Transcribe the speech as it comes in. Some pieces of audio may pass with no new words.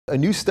a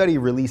new study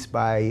released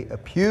by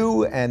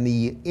Pew and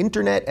the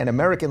Internet and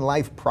American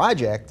Life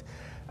Project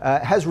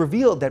has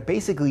revealed that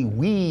basically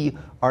we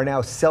are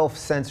now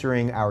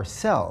self-censoring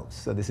ourselves.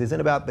 So this isn't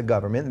about the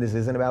government, this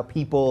isn't about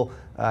people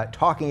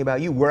talking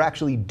about you, we're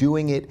actually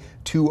doing it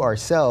to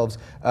ourselves.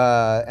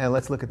 And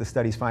let's look at the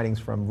study's findings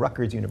from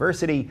Rutgers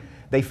University.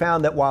 They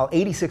found that while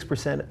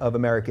 86% of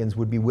Americans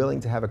would be willing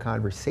to have a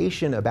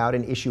conversation about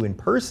an issue in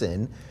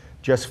person,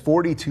 just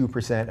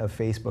 42% of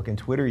Facebook and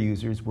Twitter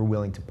users were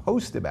willing to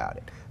post about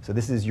it. So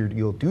this is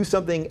you'll do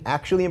something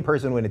actually in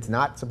person when it's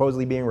not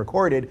supposedly being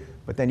recorded,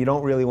 but then you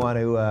don't really want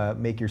to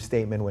make your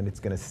statement when it's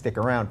going to stick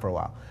around for a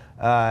while.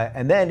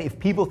 And then if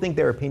people think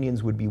their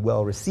opinions would be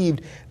well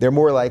received, they're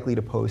more likely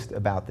to post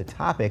about the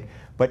topic.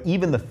 But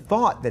even the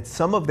thought that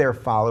some of their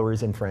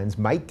followers and friends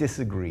might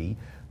disagree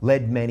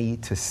led many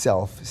to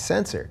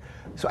self-censor.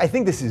 So I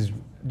think this is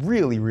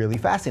really, really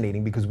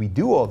fascinating because we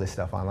do all this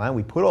stuff online.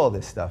 We put all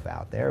this stuff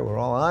out there. We're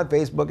all on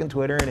Facebook and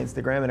Twitter and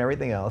Instagram and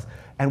everything else,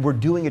 and we're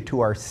doing it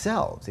to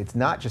ourselves. It's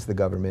not just the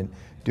government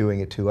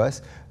doing it to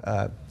us.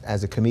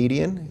 As a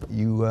comedian,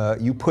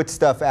 you put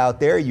stuff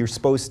out there. You're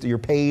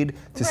paid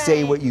to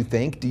say what you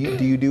think. Do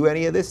you do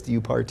any of this? Do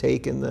you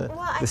partake in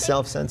the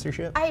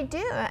self-censorship? I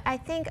do. I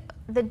think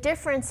the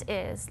difference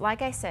is,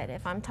 like I said,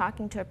 if I'm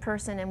talking to a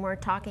person and we're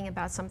talking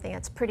about something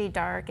that's pretty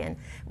dark and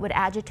would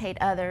agitate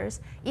others,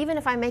 even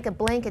if I make a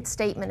blanket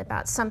statement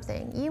about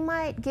something, you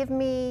might give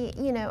me,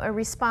 a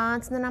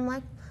response, and then I'm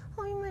like,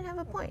 oh, you might have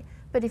a point.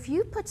 But if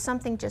you put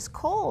something just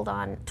cold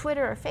on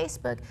Twitter or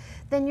Facebook,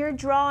 then you're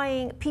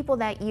drawing people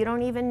that you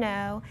don't even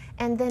know,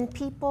 and then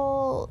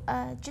people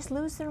just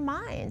lose their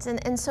minds.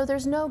 And so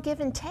there's no give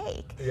and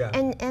take. Yeah.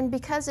 And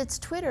because it's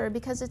Twitter,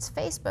 because it's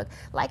Facebook,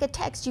 like a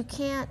text, you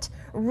can't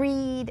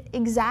read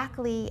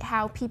exactly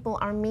how people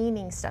are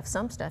meaning stuff.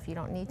 Some stuff you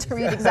don't need to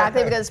read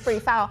exactly because it's pretty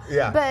foul.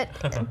 Yeah.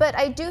 But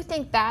I do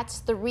think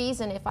that's the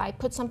reason if I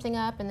put something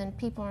up and then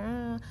people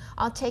are,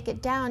 I'll take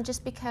it down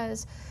just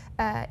because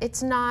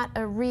it's not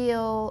a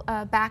real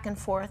back and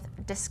forth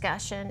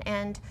discussion,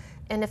 and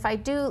if I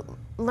do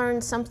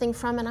learn something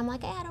from it, I'm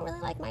like, hey, I don't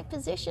really like my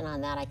position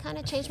on that. I kind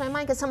of changed my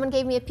mind because someone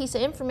gave me a piece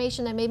of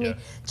information that made me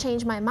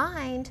change my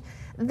mind.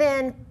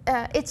 Then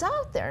it's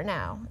out there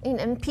now,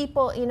 and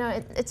people,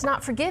 it's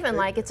not forgiven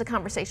like it's a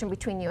conversation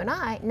between you and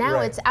I. Now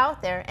it's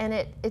out there, and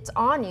it's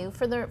on you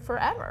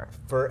forever.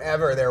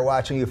 Forever, they're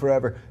watching you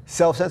forever.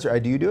 Self-censor,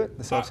 do you do it,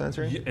 the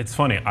self-censoring? It's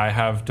funny, I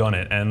have done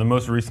it, and the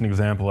most recent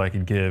example I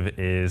could give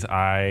is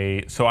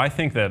I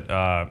think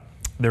that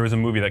there was a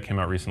movie that came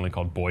out recently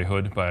called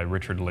Boyhood by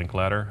Richard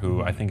Linklater,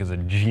 who I think is a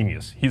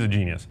genius. He's a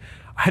genius.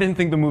 I didn't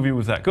think the movie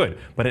was that good,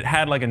 but it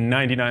had like a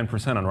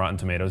 99% on Rotten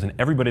Tomatoes, and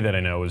everybody that I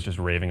know was just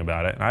raving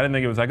about it, and I didn't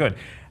think it was that good.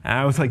 And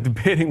I was like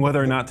debating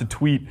whether or not to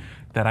tweet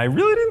that I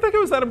really didn't think it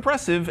was that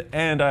impressive,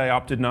 and I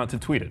opted not to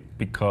tweet it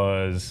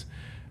because,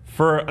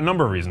 for a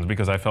number of reasons,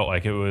 because I felt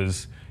like it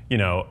was,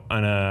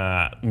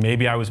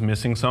 maybe I was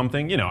missing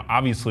something.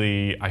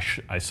 Obviously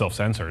I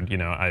self-censored,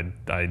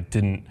 I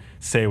didn't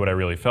say what I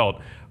really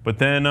felt, but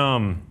then,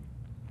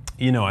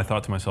 I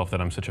thought to myself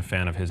that I'm such a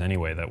fan of his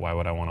anyway that why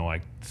would I want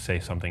to say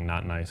something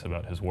not nice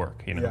about his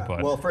work,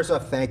 But, well, first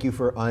off, thank you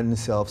for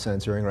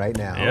unself-censoring right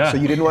now. Yeah. So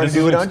you didn't want to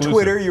do it on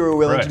Twitter, you were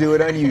willing to do it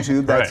on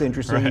YouTube. That's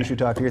interesting. You should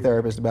talk to your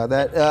therapist about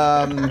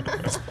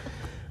that.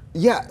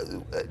 Yeah,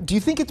 do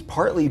you think it's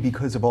partly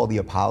because of all the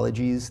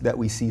apologies that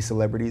we see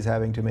celebrities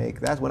having to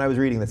make? That's when I was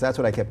reading this, that's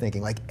what I kept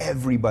thinking. Like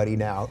everybody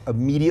now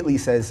immediately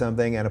says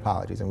something and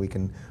apologies, and we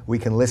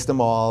can list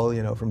them all,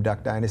 from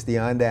Duck Dynasty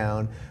on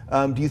down.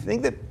 Do you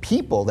think that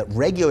that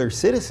regular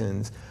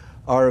citizens,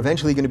 are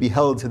eventually going to be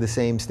held to the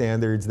same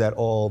standards that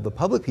all the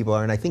public people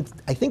are? And I think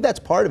that's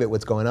part of it.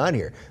 What's going on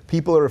here?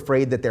 People are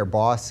afraid that their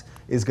boss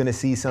is going to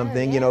see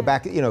something.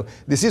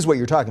 This is what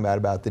you're talking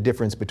about the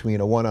difference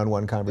between a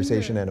one-on-one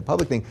conversation and a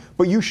public thing.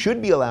 But you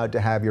should be allowed to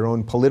have your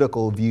own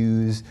political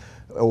views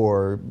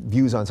or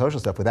views on social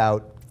stuff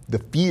without the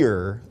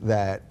fear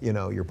that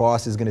your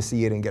boss is going to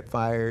see it and get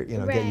fired,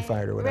 get you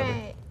fired or whatever.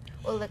 Right.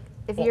 Well, look,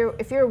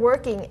 if you're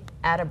working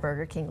at a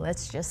Burger King,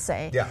 let's just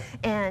say,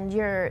 and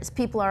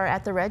people are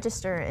at the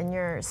register and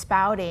you're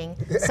spouting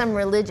some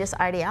religious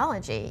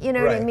ideology, you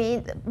know what I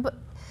mean? But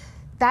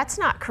that's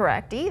not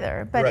correct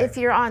either. But if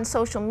you're on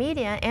social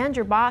media and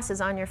your boss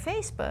is on your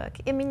Facebook,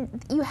 I mean,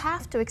 you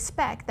have to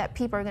expect that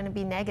people are going to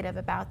be negative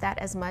about that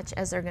as much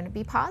as they're going to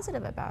be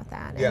positive about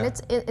that. And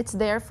it's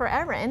there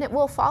forever, and it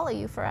will follow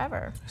you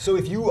forever. So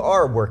if you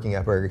are working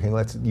at Burger King,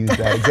 let's use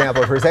that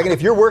example for a second.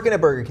 If you're working at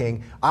Burger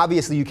King,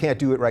 obviously you can't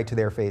do it right to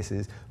their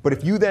faces. But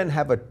if you then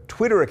have a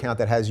Twitter account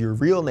that has your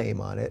real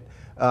name on it,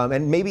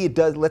 and maybe it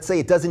does, let's say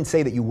it doesn't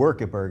say that you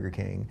work at Burger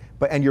King,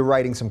 and you're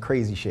writing some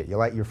crazy shit.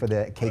 You're for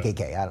the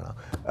KKK, I don't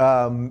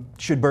know.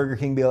 Should Burger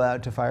King be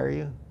allowed to fire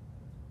you?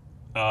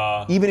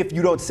 Even if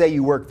you don't say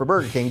you work for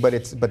Burger King,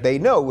 but they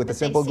know with a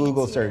simple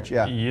Google search.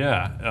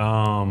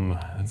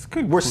 That's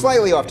good. We're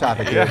slightly off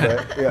topic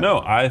here, but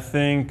No, I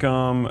think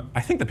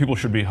that people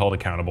should be held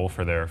accountable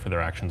for their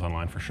actions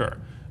online for sure.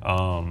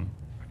 I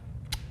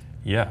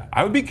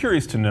would be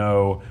curious to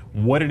know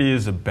what it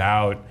is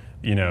about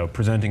you know,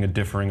 presenting a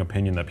differing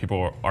opinion that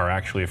people are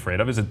actually afraid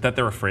of? Is it that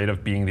they're afraid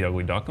of being the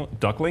ugly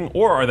duckling,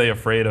 or are they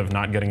afraid of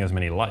not getting as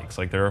many likes?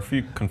 Like, there are a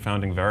few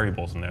confounding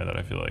variables in there that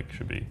I feel like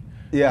should be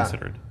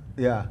considered.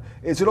 Yeah.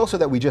 Is it also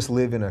that we just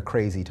live in a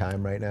crazy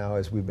time right now,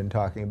 as we've been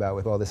talking about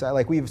with all this?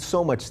 Like, we have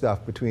so much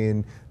stuff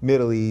between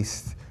Middle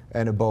East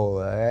and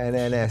Ebola and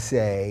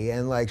NSA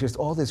and like just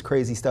all this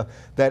crazy stuff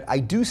that I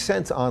do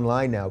sense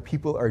online now.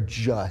 People are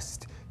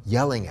just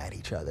yelling at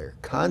each other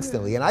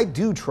constantly. And I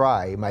do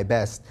try my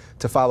best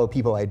to follow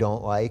people I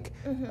don't like,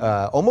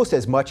 almost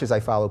as much as I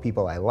follow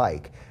people I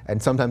like.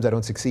 And sometimes I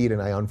don't succeed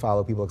and I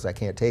unfollow people because I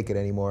can't take it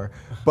anymore.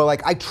 But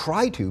like, I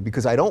try to,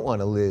 because I don't want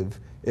to live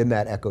in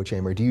that echo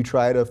chamber. Do you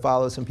try to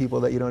follow some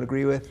people that you don't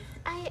agree with?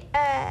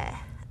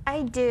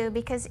 I do,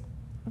 because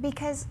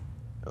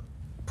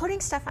putting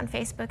stuff on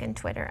Facebook and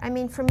Twitter, I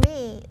mean, for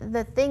me,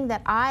 the thing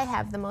that I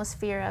have the most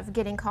fear of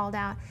getting called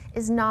out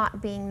is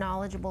not being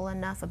knowledgeable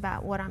enough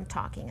about what I'm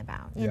talking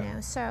about, you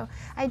know? So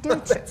I do.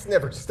 That's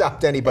never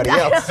stopped anybody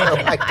else, so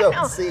I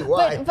don't see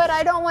why. But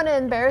I don't want to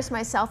embarrass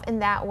myself in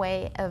that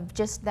way of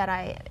just that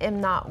I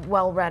am not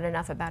well read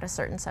enough about a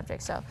certain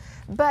subject. So,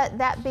 but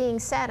that being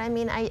said, I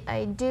mean,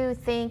 I do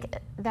think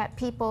that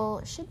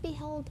people should be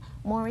held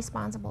more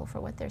responsible for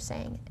what they're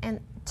saying,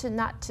 and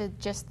not to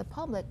just the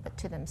public, but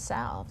to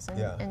themselves,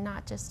 and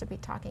not just to be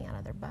talking out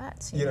of their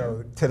butts. You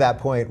know, to that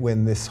point,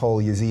 when this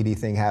whole Yazidi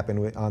thing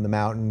happened on the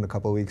mountain a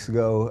couple of weeks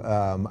ago,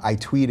 I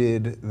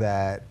tweeted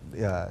that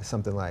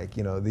something like,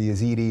 you know, the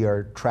Yazidi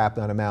are trapped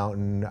on a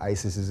mountain,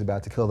 ISIS is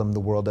about to kill them, the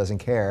world doesn't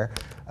care.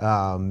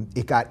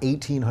 It got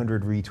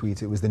 1,800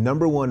 retweets. It was the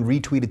 #1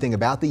 retweeted thing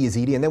about the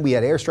Yazidi, and then we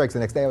had airstrikes the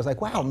next day. I was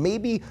like, wow,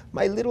 maybe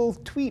my little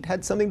tweet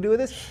had something to do with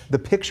this. The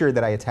picture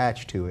that I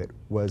attached to it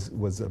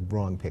was a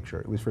wrong picture.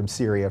 It was from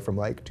Syria from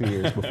like 2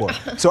 years before.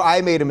 So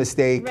I made a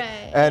mistake,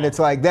 and it's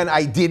like, then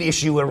I did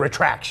issue a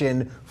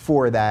retraction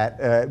for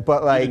that,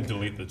 but like— You didn't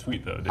delete the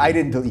tweet though, did you? I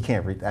didn't, you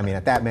can't, I mean,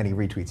 at that many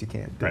retweets, you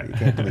can't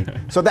delete.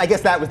 So I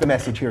guess that was the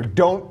message here.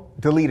 Don't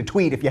delete a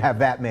tweet if you have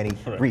that many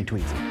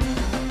retweets.